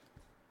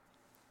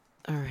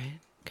All right.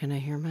 Can I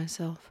hear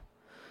myself?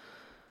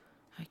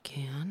 I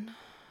can.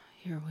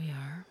 Here we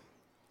are.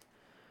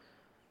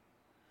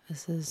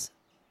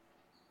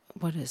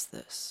 What is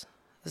this?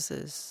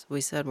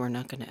 We said we're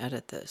not going to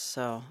edit this,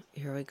 so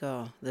here we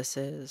go.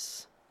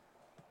 See,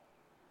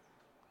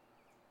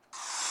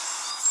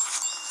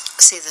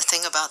 the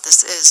thing about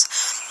this is,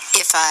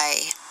 if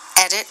I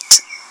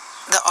edit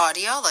the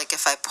audio, like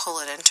if I pull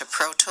it into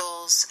Pro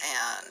Tools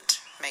and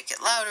make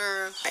it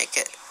louder, make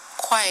it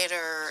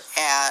quieter,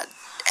 add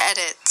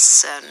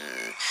edits and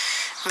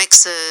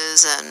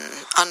mixes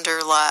and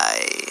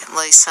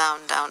lay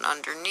sound down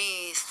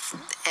underneath,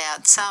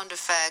 add sound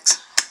effects,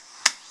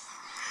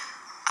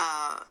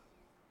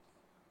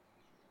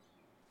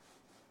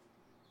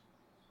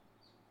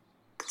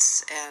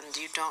 and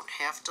you don't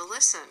have to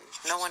listen.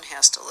 No one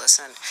has to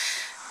listen,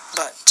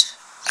 but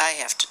I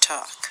have to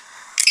talk.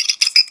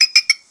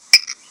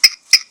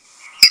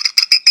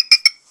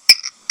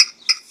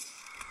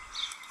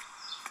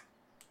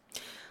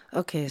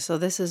 Okay, so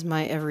this is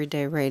my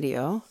everyday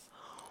radio,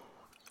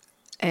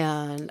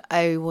 and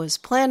I was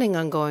planning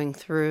on going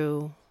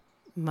through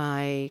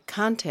my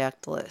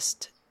contact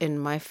list in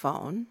my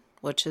phone,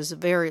 which is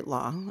very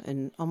long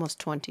and almost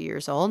 20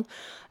 years old.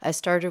 I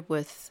started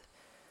with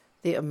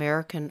the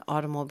American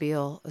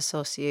Automobile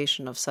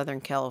Association of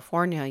Southern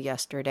California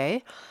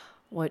yesterday,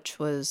 which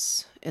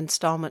was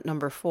installment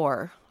number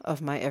 4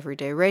 of my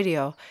everyday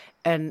radio.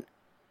 And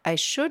I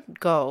should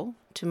go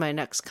to my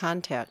next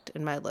contact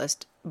in my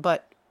list,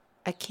 but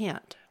I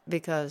can't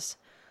because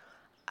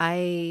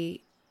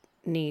I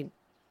need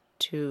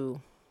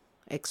to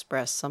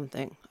express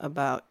something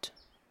about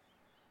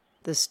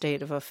the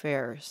state of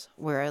affairs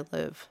where I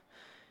live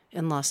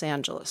in Los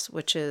Angeles,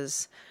 which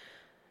is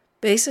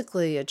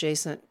basically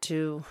adjacent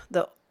to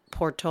the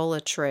Portola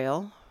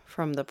Trail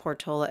from the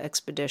Portola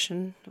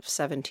Expedition of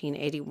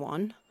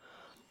 1781.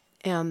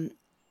 And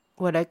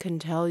what I can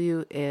tell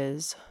you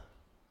is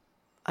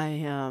I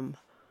am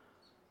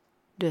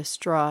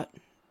distraught,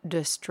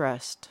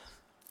 distressed,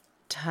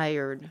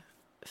 tired,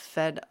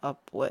 fed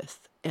up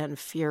with, and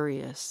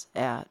furious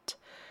at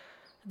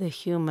the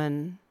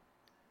human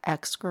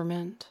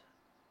excrement,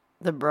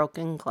 the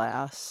broken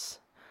glass,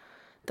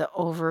 the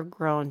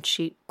overgrown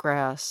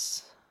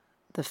cheatgrass,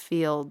 the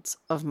fields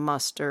of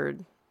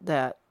mustard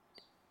that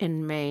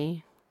in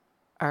May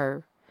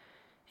are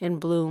in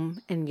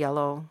bloom and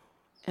yellow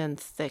and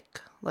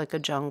thick like a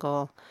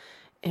jungle.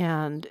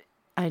 And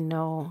I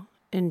know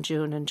in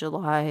June and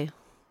July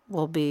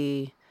will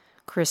be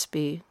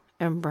crispy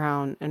and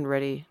brown and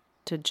ready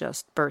to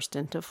just burst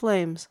into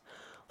flames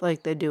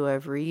like they do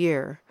every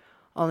year.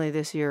 Only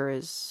this year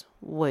is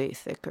way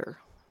thicker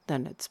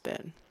than it's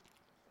been.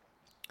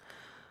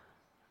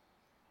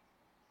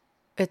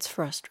 It's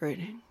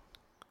frustrating.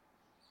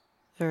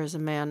 There is a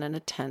man in a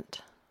tent.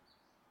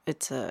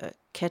 It's a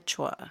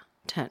Quechua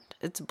tent.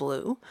 It's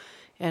blue,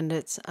 and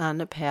it's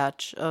on a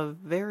patch of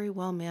very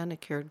well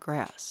manicured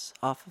grass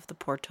off of the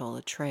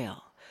Portola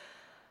Trail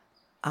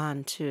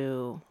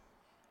onto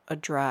a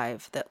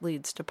drive that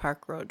leads to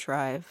Park Road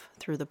Drive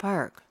through the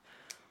park.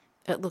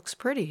 It looks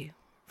pretty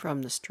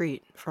from the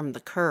street, from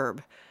the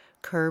curb.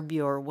 Curb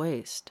Your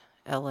Waste,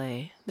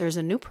 LA. There's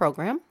a new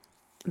program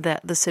that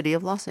the city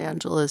of Los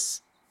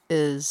Angeles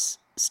is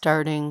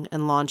starting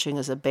and launching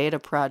as a beta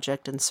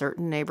project in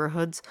certain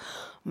neighborhoods.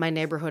 My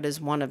neighborhood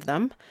is one of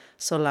them,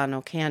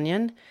 Solano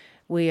Canyon.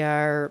 We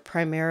are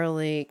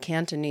primarily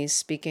Cantonese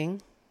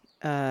speaking,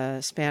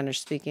 Spanish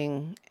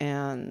speaking,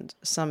 and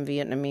some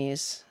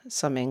Vietnamese,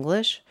 some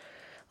English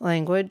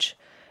language.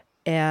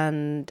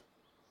 And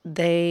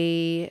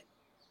they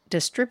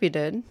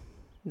distributed,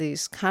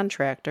 these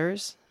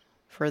contractors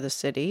for the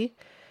city,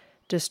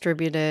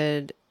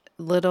 distributed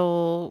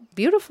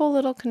beautiful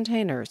little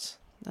containers,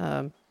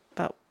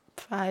 about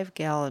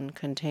 5-gallon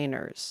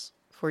containers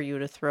for you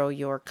to throw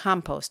your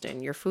compost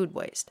in, your food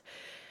waste,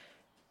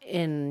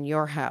 in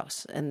your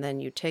house. And then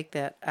you take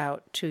that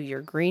out to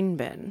your green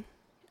bin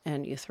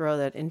and you throw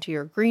that into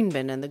your green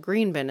bin. And the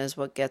green bin is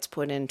what gets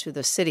put into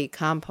the city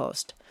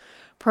compost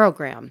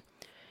program.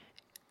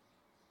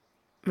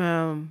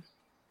 When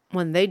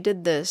they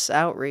did this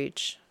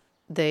outreach,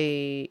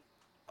 they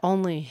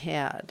only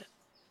had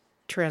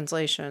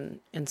translation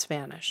in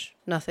Spanish,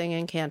 nothing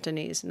in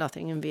Cantonese,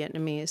 nothing in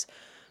Vietnamese.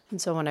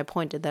 And so when I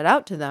pointed that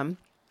out to them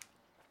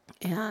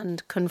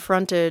and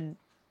confronted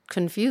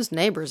confused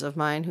neighbors of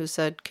mine who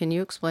said, "Can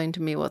you explain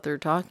to me what they're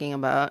talking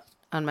about?"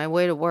 On my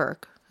way to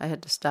work, I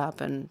had to stop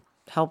and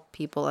help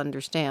people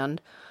understand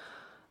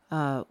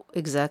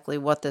exactly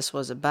what this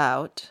was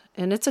about.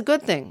 And it's a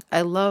good thing.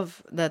 I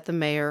love that the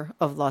mayor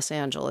of Los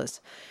Angeles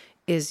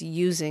is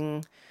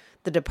using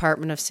the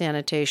Department of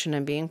Sanitation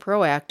and being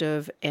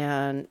proactive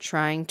and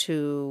trying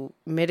to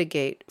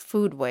mitigate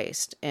food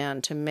waste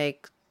and to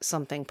make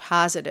something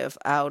positive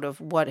out of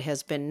what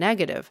has been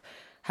negative.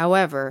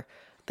 However,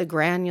 the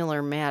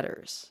granular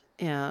matters,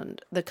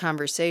 and the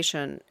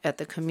conversation at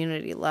the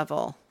community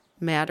level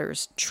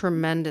matters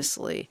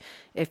tremendously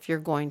if you're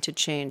going to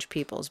change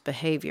people's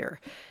behavior.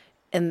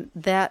 And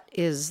that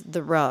is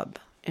the rub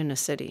in a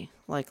city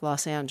like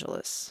Los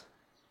Angeles.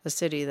 a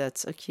city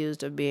that's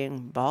accused of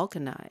being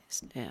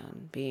balkanized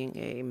and being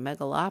a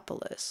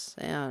megalopolis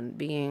and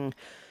being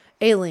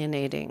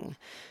alienating.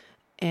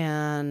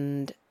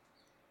 And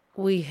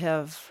we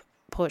have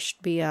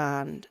pushed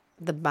beyond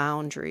the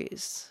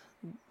boundaries.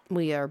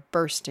 We are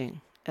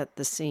bursting at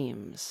the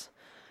seams.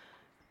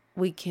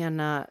 We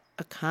cannot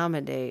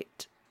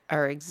accommodate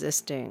our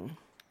existing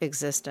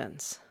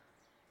existence.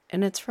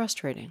 And it's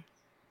frustrating.